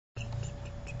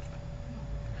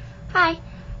Hi!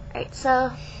 Alright, so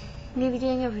I'm going to be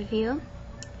doing a review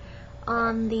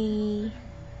on the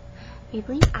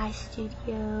Maybelline Eye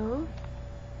Studio.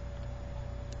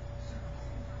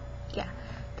 Yeah,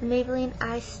 the Maybelline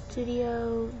Eye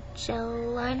Studio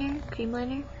gel liner, cream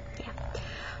liner. Yeah.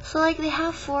 So like they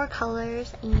have 4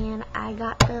 colors and I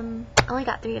only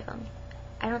got 3 of them.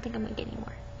 I don't think I'm going to get any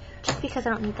more. Just because I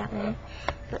don't need that many.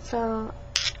 But so,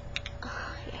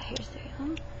 yeah, here's 3 of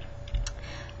them.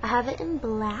 I have it in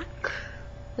black,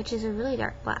 which is a really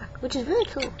dark black, which is really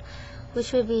cool,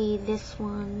 which would be this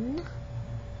one.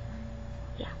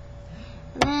 Yeah.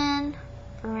 And then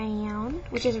brown,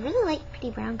 which is a really light, pretty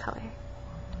brown color.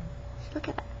 So look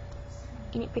at that.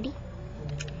 Isn't it pretty?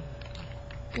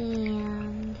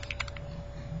 And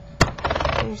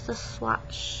there's the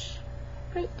swatch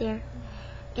right there.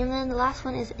 And then the last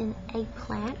one is an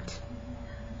eggplant,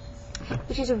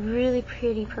 which is a really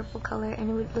pretty purple color, and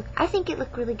it would look, I think it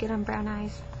looked really good on brown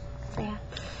eyes. So yeah.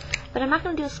 But I'm not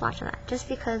gonna do a swatch of that, just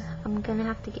because I'm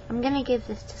gonna give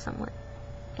this to someone.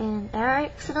 And I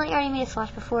accidentally already made a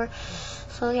swatch before,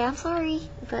 so yeah, I'm sorry,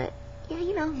 but yeah,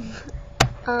 you know.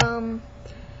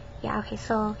 Yeah, okay,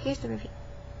 so here's the review.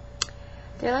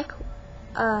 They're like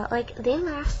they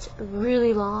last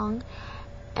really long,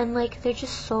 and like they're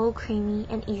just so creamy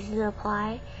and easy to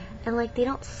apply, and like they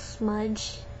don't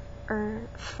smudge or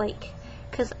flake.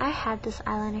 Cause I had this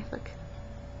eyeliner, look,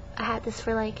 I had this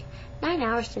for like 9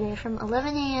 hours today, from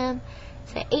 11 a.m.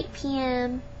 to 8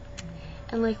 p.m.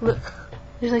 and like look,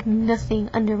 there's like nothing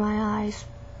under my eyes.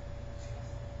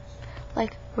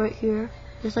 Like right here,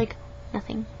 there's like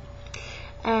nothing.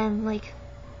 And like,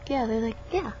 yeah, they're like,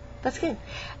 yeah, that's good.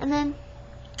 And then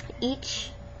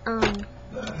each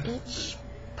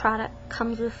product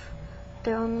comes with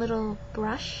their own little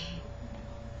brush.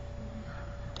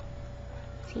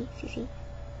 See?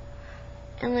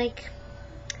 And like,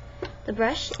 the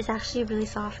brush is actually really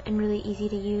soft and really easy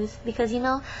to use, because you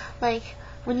know, like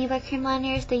when you buy cream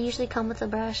liners, they usually come with a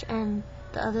brush, and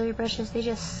the other brushes, they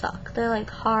just suck. They're like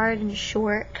hard and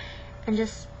short and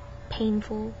just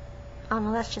painful. I don't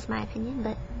know, that's just my opinion,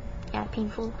 but yeah,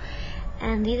 painful.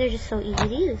 And these are just so easy to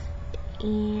use.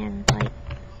 And like,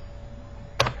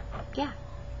 yeah.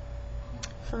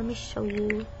 So let me show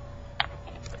you.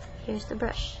 Here's the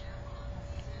brush.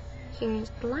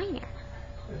 Here's the liner.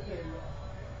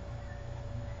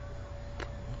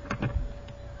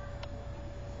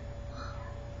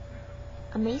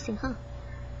 Amazing, huh?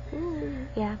 Ooh,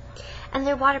 yeah. And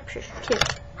they're waterproof too.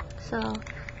 So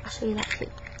I'll show you that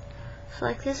too. So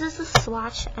like, this is the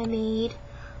swatch I made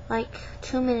like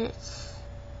 2 minutes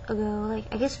ago, like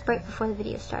I guess right before the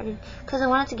video started, because I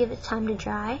wanted to give it time to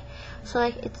dry. So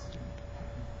like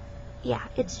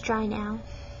it's dry now.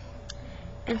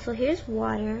 And so here's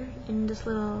water in this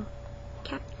little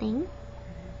cap thing.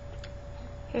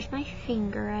 Here's my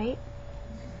finger, right?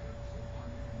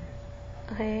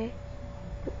 Okay,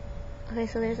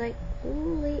 so there's like,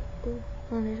 oh,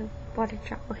 there's a water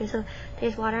drop. Okay, so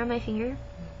there's water on my finger.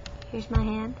 Here's my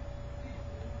hand.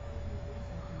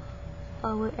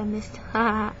 Oh wait, I missed.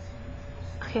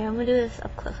 Okay, I'm gonna do this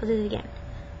up close. I'll do it again.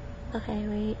 Okay,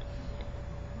 wait.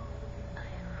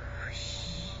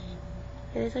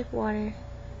 There's like water.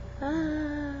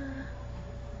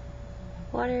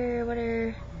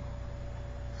 Water.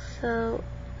 So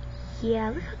yeah,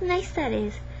 look how nice that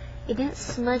is. It didn't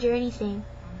smudge or anything.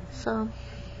 So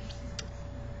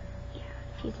yeah,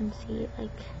 if you can see it,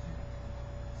 like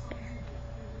there.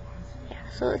 Yeah,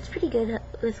 so it's pretty good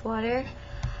with water.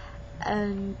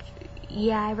 And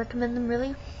yeah, I recommend them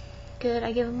really good.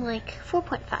 I give them like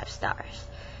 4.5 stars,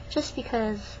 just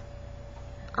because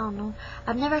I don't know,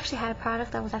 I've never actually had a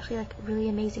product that was actually like really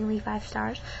amazingly 5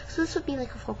 stars, so this would be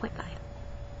like a 4.5.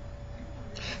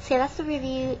 So yeah, that's the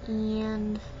review,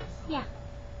 and yeah,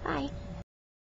 bye.